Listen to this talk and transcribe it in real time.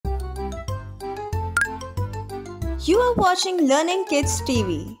You are watching Learning Kids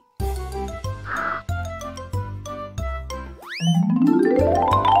TV.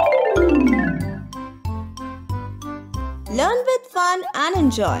 Learn with fun and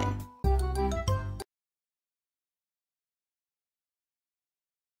enjoy.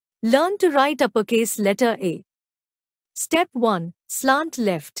 Learn to write uppercase letter A. Step 1. Slant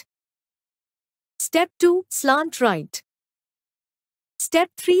left. Step 2. Slant right. Step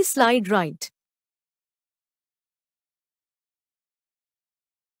 3. Slide right.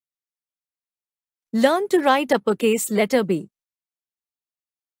 Learn to write uppercase letter B.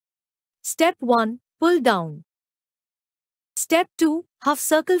 Step 1. Pull down. Step 2. Half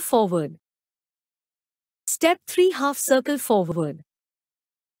circle forward. Step 3. Half circle forward.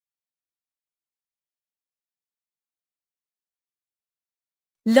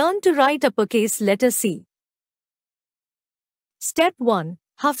 Learn to write uppercase letter C. Step 1.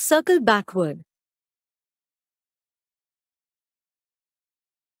 Half circle backward.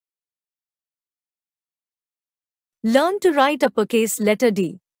 Learn to write uppercase letter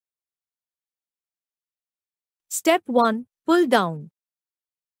D. Step 1. Pull down.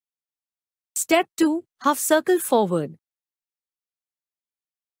 Step 2. Half circle forward.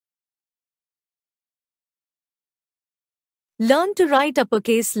 Learn to write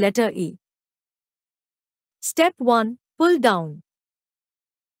uppercase letter E. Step 1. Pull down.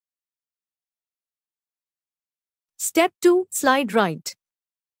 Step 2. Slide right.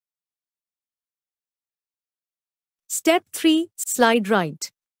 Step 3. Slide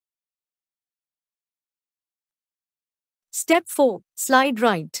right. Step 4. Slide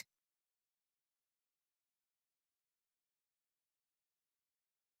right.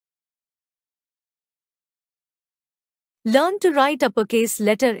 Learn to write uppercase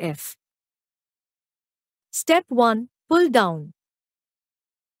letter F. Step 1. Pull down.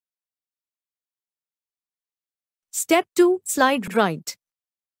 Step 2. Slide right.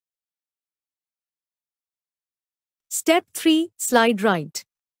 Step 3. Slide right.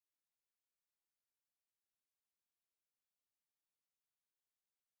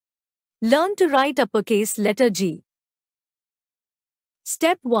 Learn to write uppercase letter G.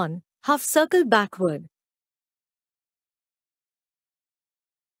 Step 1. Half circle backward.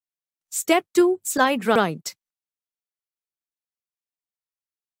 Step 2. Slide right.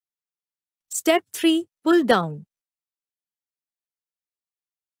 Step 3. Pull down.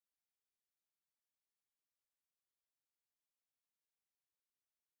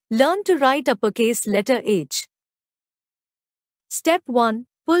 Learn to write uppercase letter H. Step 1.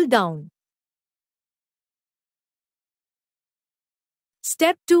 Pull down.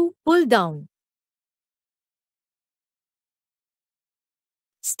 Step 2. Pull down.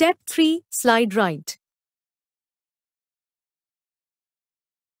 Step 3. Slide right.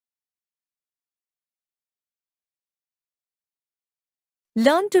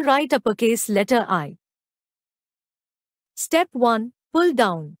 Learn to write uppercase letter I. Step 1. Pull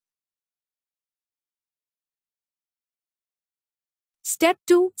down. Step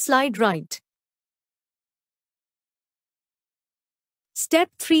 2. Slide right. Step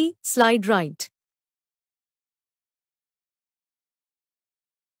 3. Slide right.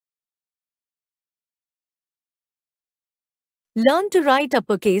 Learn to write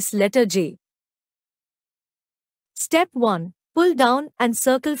uppercase letter J. Step 1. Pull down and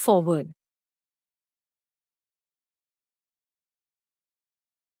circle forward.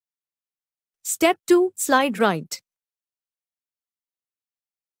 Step 2. Slide right.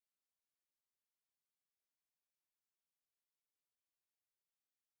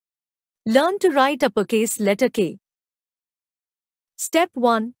 Learn to write uppercase letter K. Step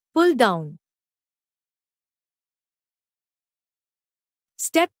 1. Pull down.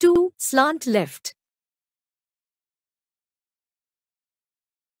 Step 2. Slant left.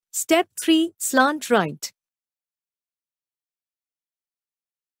 Step 3. Slant right.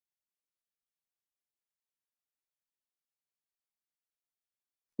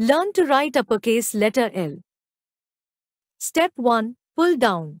 Learn to write uppercase letter L. Step 1. Pull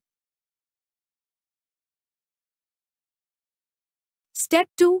down. Step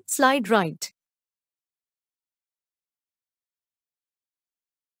 2. Slide right.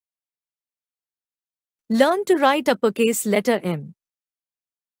 Learn to write uppercase letter M.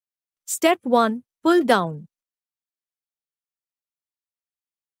 Step 1. Pull down.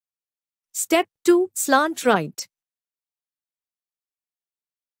 Step 2. Slant right.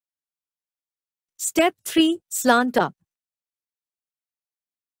 Step 3. Slant up.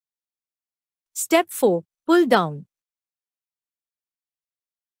 Step 4. Pull down.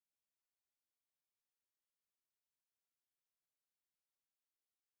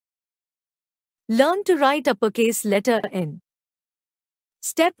 Learn to write uppercase letter N.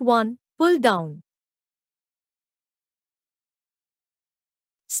 Step 1. Pull down.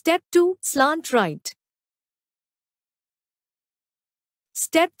 Step 2. Slant right.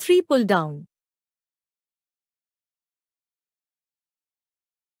 Step 3. Pull down.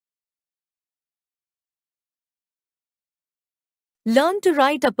 Learn to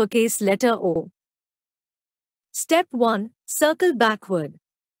write uppercase letter O. Step 1. Circle backward.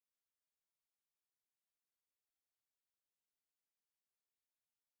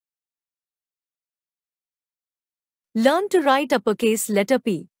 Learn to write uppercase letter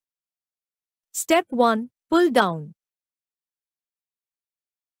P. Step 1. Pull down.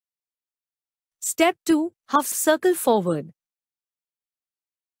 Step 2. Half circle forward.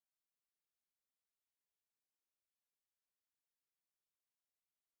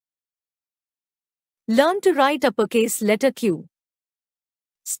 Learn to write uppercase letter Q.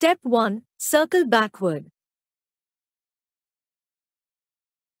 Step 1. Circle backward.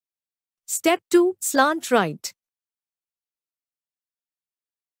 Step 2. Slant right.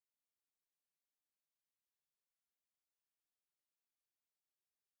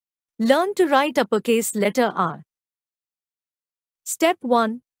 Learn to write uppercase letter R. Step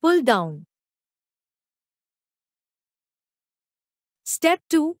 1. Pull down. Step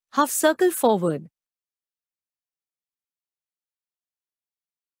 2. Half circle forward.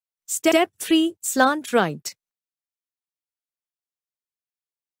 Step 3. Slant right.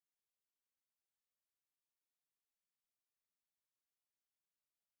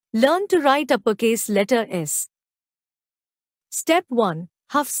 Learn to write uppercase letter S. Step 1.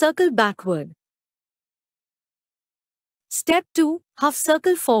 Half circle backward. Step 2. Half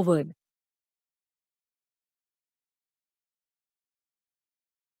circle forward.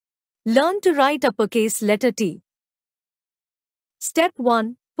 Learn to write uppercase letter T. Step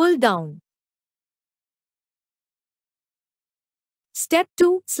 1. Pull down. Step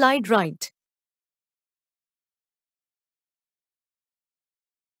 2. Slide right.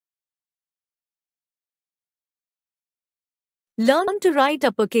 Learn to write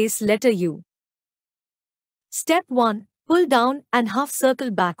uppercase letter U. Step 1. Pull down and half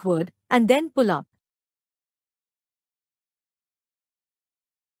circle backward, and then pull up.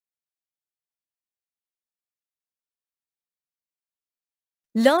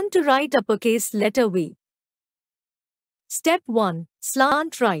 Learn to write uppercase letter V. Step 1.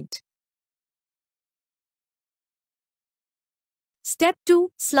 Slant right. Step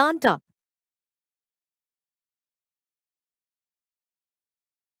 2. Slant up.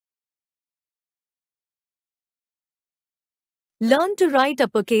 Learn to write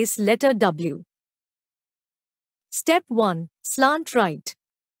uppercase letter W. Step 1. Slant right.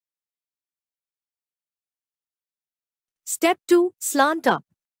 Step 2. Slant up.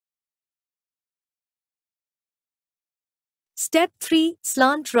 Step 3.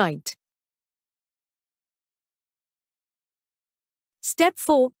 Slant right. Step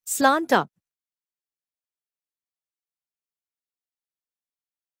 4. Slant up.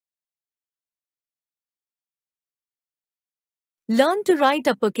 Learn to write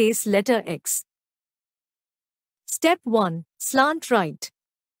uppercase letter X. Step 1. Slant right.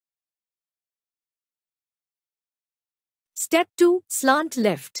 Step 2. Slant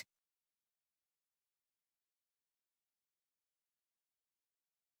left.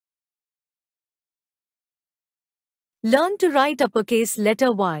 Learn to write uppercase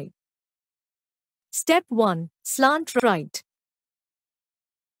letter Y. Step 1. Slant right.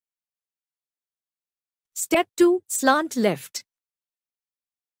 Step 2. Slant left.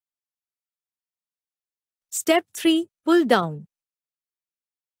 Step 3. Pull down.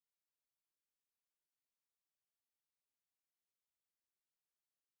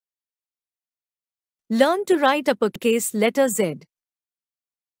 Learn to write uppercase letter Z.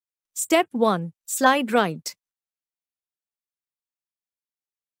 Step 1. Slide right.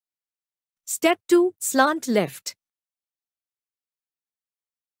 Step 2. Slant left.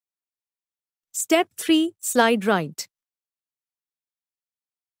 Step 3. Slide right.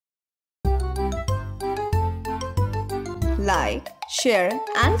 Like, share,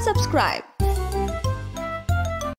 and subscribe.